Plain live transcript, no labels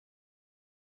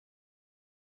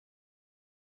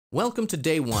Welcome to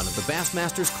day one of the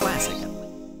Bassmasters Classic.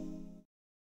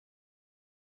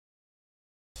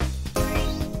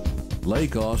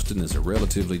 Lake Austin is a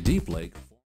relatively deep lake.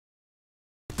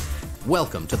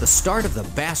 Welcome to the start of the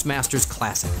Bassmasters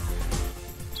Classic.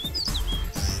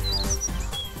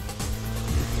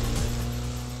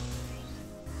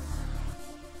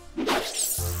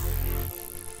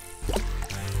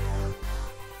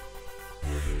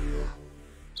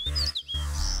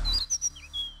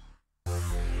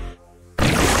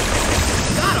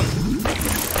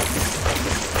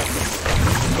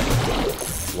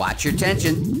 Watch your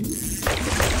tension.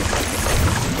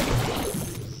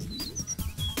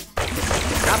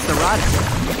 Drop the rod.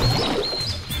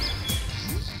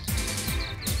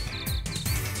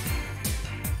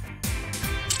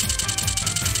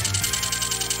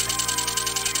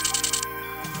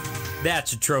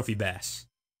 That's a trophy bass.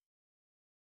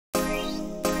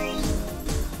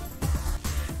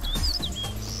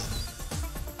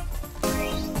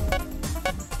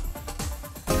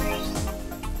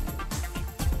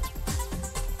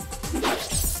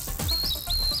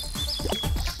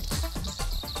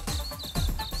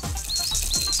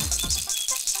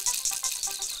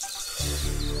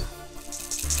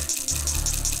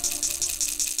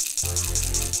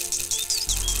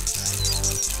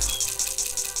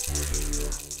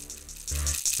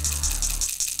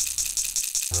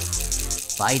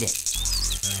 Bite it.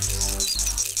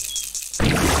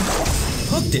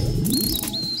 Hooked it.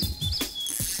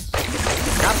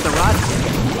 Drop the rod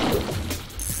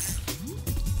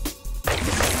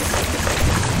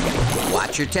tip.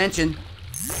 Watch your tension.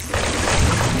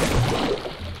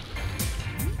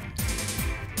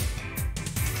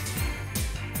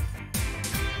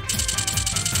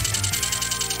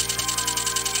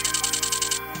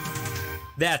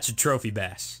 That's a trophy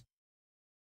bass.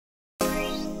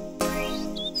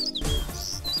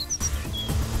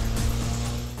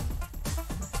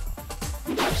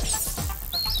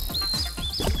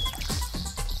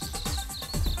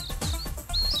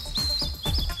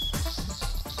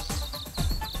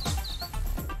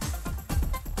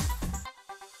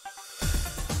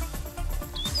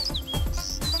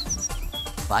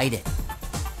 Bite it.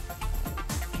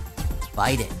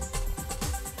 Bite it.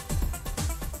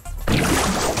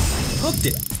 Hooked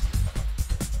it.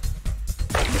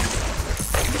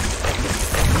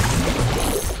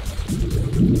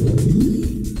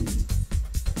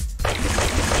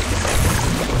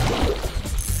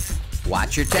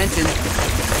 Watch your tension.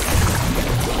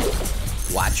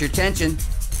 Watch your tension.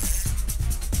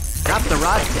 Drop the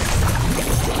rod tip.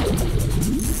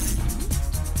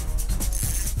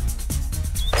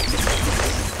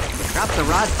 Drop the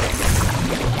rod tip.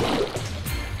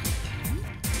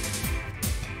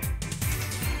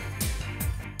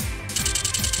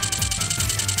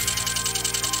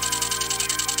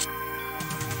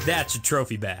 That's a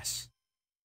trophy bass.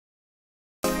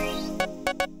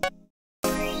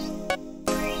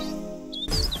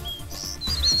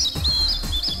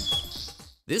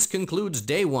 This concludes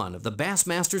day one of the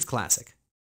Bassmasters Classic.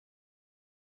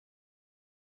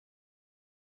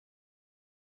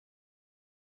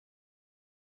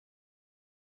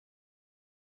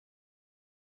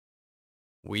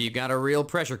 We've got a real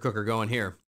pressure cooker going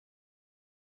here.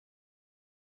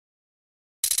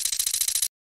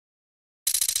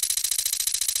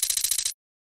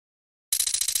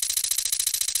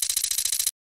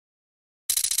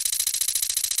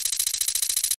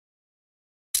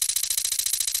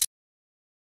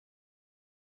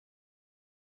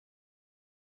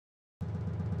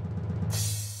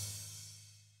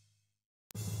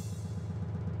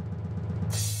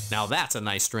 Now that's a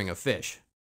nice string of fish.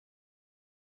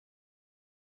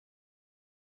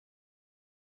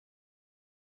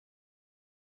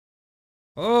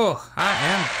 Oh, I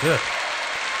am good.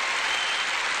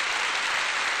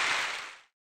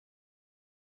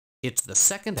 It's the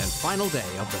second and final day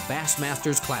of the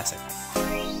Bassmasters Classic.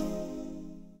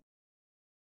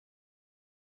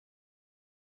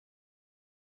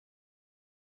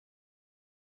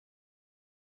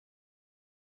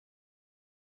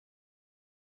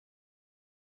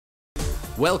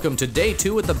 Welcome to day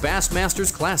two at the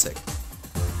Bassmasters Classic.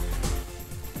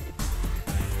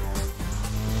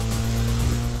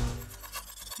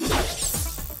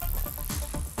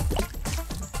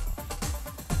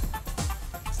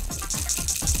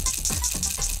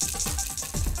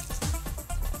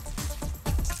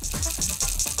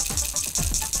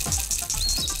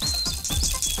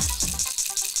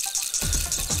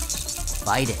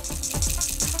 Bite it.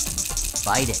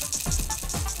 Bite it.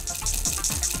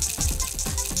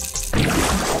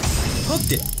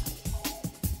 Hooked it.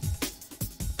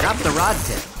 Drop the rod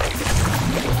tip.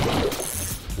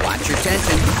 Watch your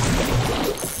tension.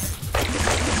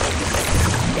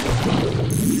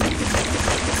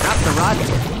 Drop the rod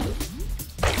tip.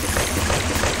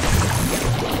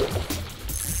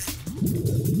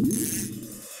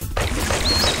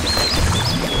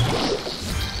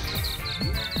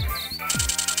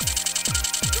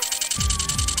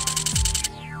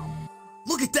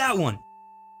 Look at that one!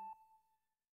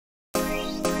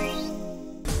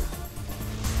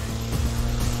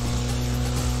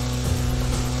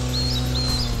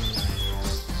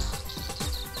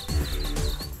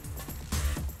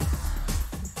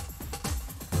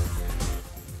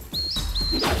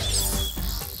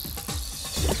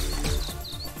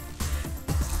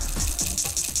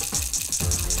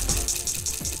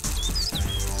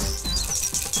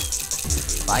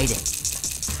 Fight it.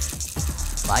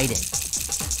 Fight it.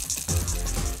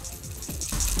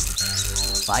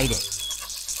 Fight it.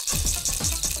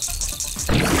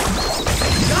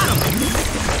 Got him!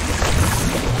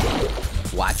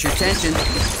 Watch your tension.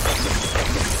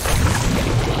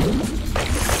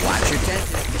 Watch your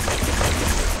tension.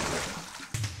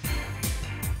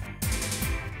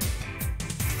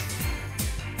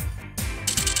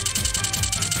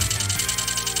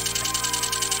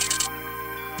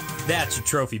 That's a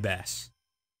trophy bass.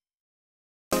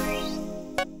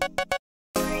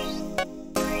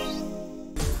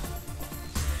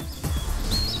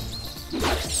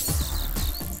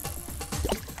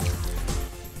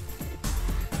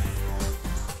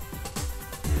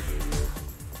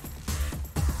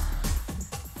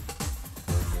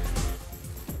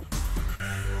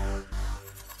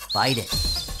 Fight it.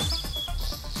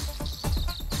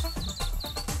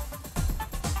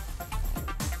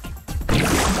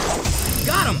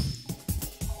 Got him!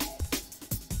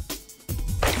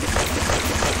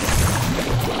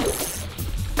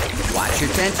 Watch your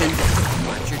tension.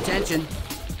 Watch your tension.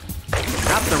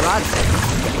 Drop the rod tip.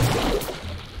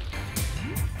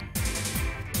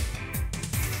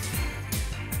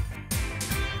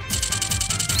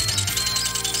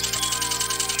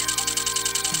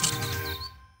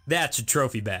 That's a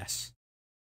trophy bass.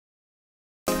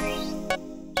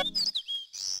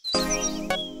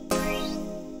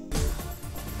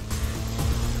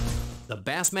 The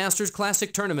Bassmasters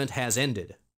Classic Tournament has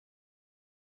ended.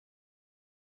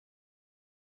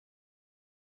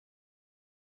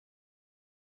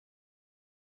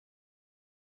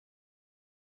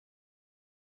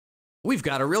 We've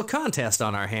got a real contest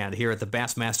on our hand here at the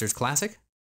Bassmasters Classic.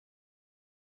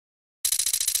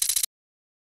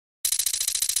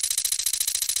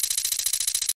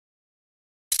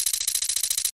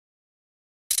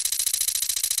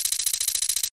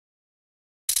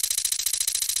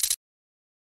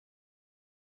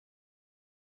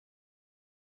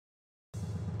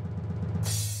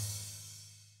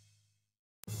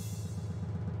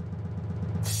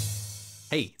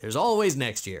 Hey, there's always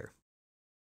next year.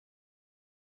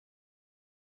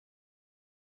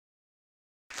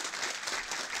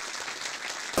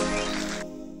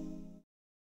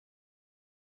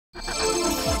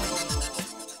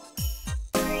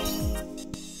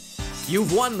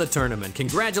 You've won the tournament.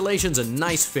 Congratulations and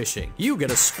nice fishing. You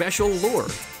get a special lure.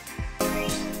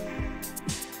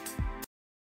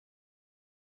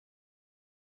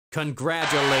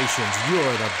 Congratulations,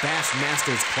 you're the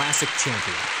Bassmasters Classic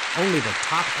champion. Only the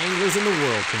top anglers in the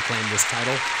world can claim this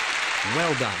title.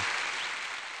 Well done.